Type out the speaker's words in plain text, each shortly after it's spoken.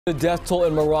The death toll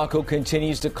in Morocco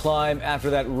continues to climb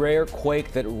after that rare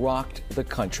quake that rocked the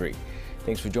country.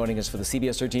 Thanks for joining us for the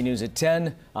CBS 13 News at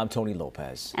 10. I'm Tony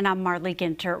Lopez. And I'm Marley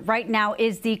Ginter. Right now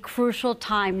is the crucial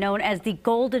time known as the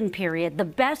golden period, the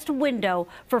best window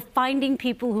for finding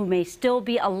people who may still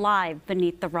be alive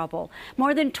beneath the rubble.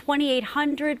 More than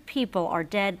 2,800 people are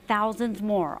dead. Thousands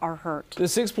more are hurt. The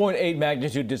 6.8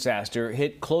 magnitude disaster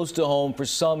hit close to home for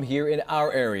some here in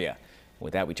our area.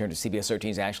 With that, we turn to CBS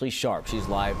 13's Ashley Sharp. She's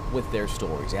live with their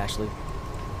stories. Ashley.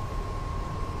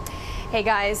 Hey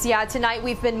guys, tonight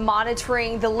we've been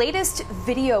monitoring the latest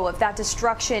video of that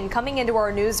destruction coming into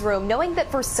our newsroom, knowing that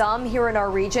for some here in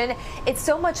our region, it's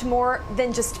so much more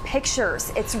than just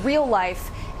pictures. It's real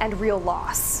life and real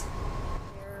loss.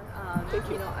 I'm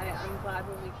glad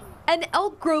when we can. An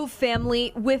Elk Grove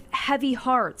family with heavy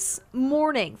hearts,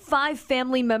 mourning 5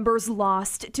 family members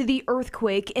lost to the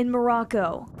earthquake in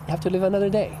Morocco. You have to live another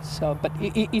day, but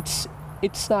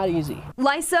it's not easy.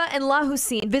 Lisa and La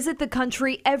Hussein visit the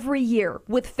country every year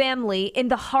with family in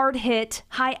the hard-hit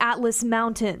High Atlas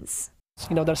Mountains.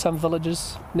 There's some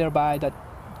villages nearby that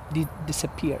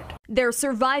disappeared. Their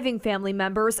surviving family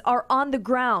members are on the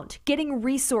ground, getting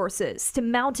resources to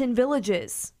mountain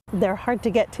villages. They're hard to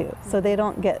get to, so they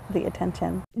don't get the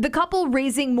attention. The couple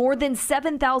raising more than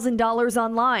 $7,000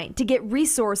 online to get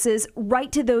resources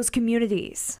right to those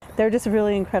communities. They're just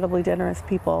really incredibly generous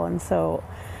people, and so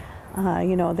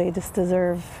they just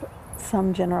deserve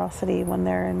some generosity when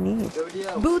they're in need.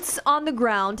 Boots on the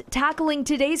ground, tackling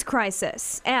today's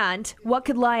crisis and what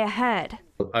could lie ahead.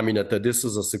 This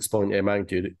is a 6.8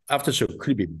 magnitude. Aftershock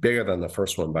could be bigger than the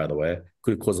first one, by the way.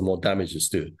 Could cause more damages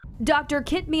too. Dr.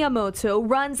 Kit Miyamoto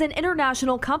runs an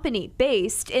international company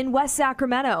based in West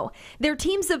Sacramento. Their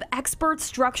teams of expert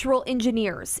structural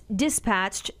engineers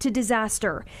dispatched to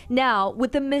disaster, now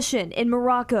with a mission in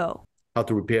Morocco. How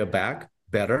to repair back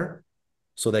better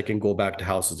so they can go back to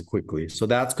houses quickly. So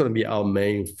that's going to be our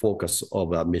main focus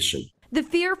of our mission. The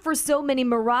fear for so many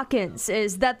Moroccans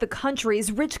is that the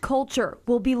country's rich culture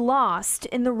will be lost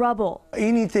in the rubble.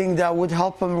 Anything that would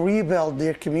help them rebuild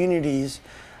their communities,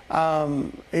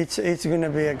 it's going to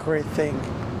be a great thing.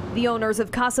 The owners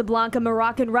of Casablanca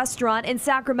Moroccan restaurant in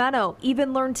Sacramento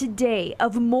even learned today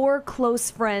of more close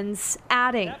friends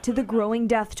adding to the growing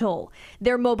death toll.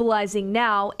 They're mobilizing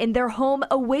now in their home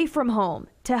away from home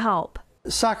to help.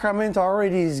 Sacramento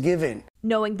already is given,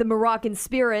 knowing the Moroccan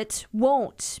spirit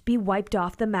won't be wiped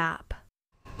off the map.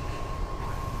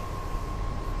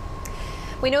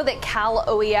 We know that Cal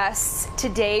OES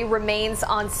today remains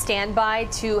on standby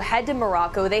to head to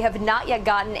Morocco. They have not yet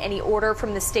gotten any order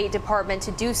from the State Department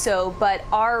to do so, but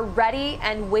are ready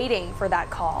and waiting for that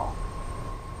call.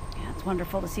 Yeah, it's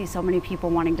wonderful to see so many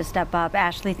people wanting to step up.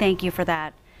 Ashley, thank you for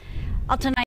that. Tonight.